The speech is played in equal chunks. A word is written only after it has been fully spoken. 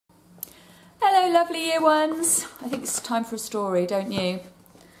Hello lovely year ones. I think it's time for a story, don't you?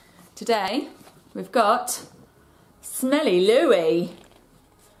 Today we've got Smelly Louie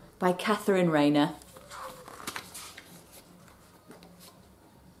by Rayner.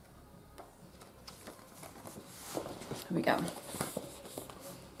 Here we go.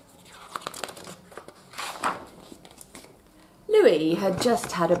 Louie had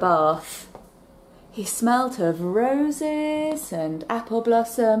just had a bath. He smelt of roses and apple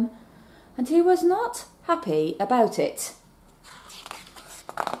blossom, and he was not happy about it.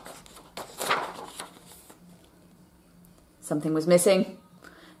 Something was missing.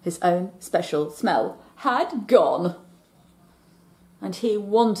 His own special smell had gone, and he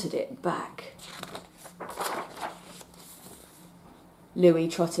wanted it back. Louie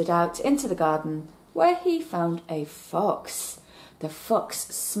trotted out into the garden, where he found a fox. The fox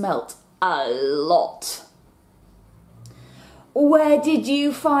smelt a lot. "Where did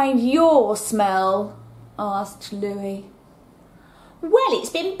you find your smell?" asked Louie. "Well, it's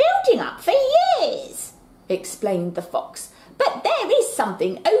been building up for years," explained the fox. "But there is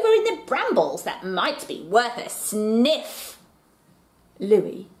something over in the brambles that might be worth a sniff."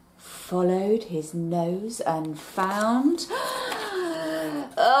 Louie followed his nose and found...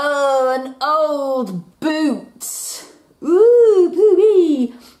 oh, an old boot. Ooh,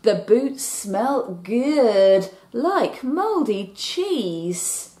 poo-wee. The boot smelt good, like mouldy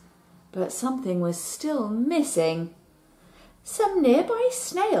cheese. But something was still missing. Some nearby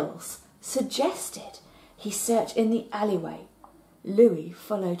snails suggested he search in the alleyway. Louie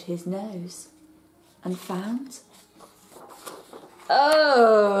followed his nose and found...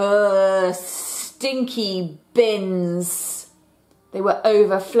 oh, stinky bins. They were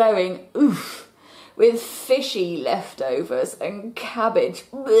overflowing, with fishy leftovers and cabbage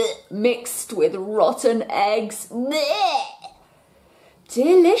mixed with rotten eggs.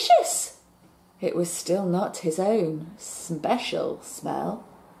 Delicious! It was still not his own special smell.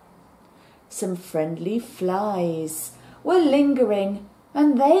 Some friendly flies were lingering,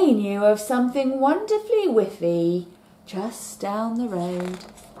 and they knew of something wonderfully whiffy just down the road.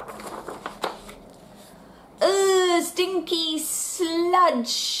 Ugh, stinky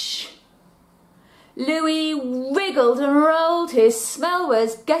sludge! Louie wriggled and rolled. His smell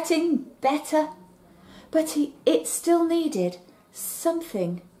was getting better, but it still needed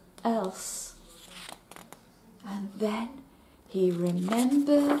something else. And then he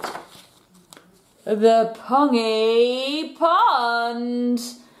remembered the Pongy Pond.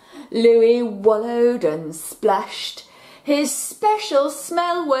 Louie wallowed and splashed. His special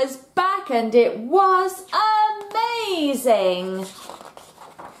smell was back, and it was amazing.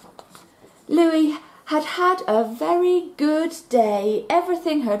 Louie had had a very good day.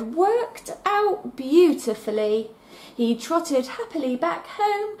 Everything had worked out beautifully. He trotted happily back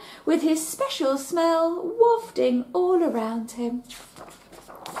home with his special smell wafting all around him.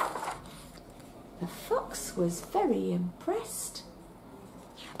 The fox was very impressed.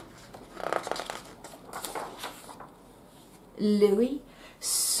 Louie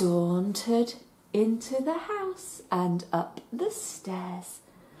sauntered into the house and up the stairs.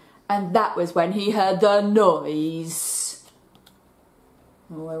 And that was when he heard the noise.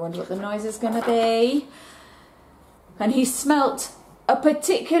 Oh, I wonder what the noise is going to be. And he smelt a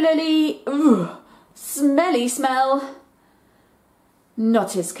particularly smelly smell.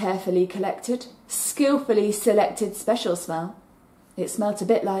 Not his carefully collected, skillfully selected special smell. It smelt a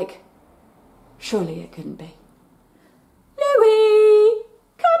bit like... surely it couldn't be. Louie,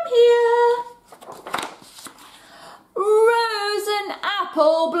 come here. Rose and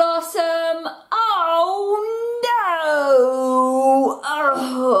apple blossom. Oh no!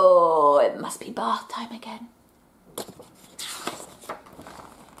 Oh, it must be bath time again.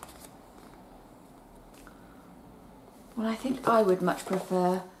 Well, I think I would much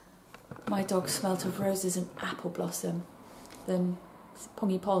prefer my dog smelt of roses and apple blossom than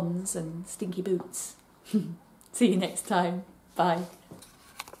pongy ponds and stinky boots. See you next time. Bye.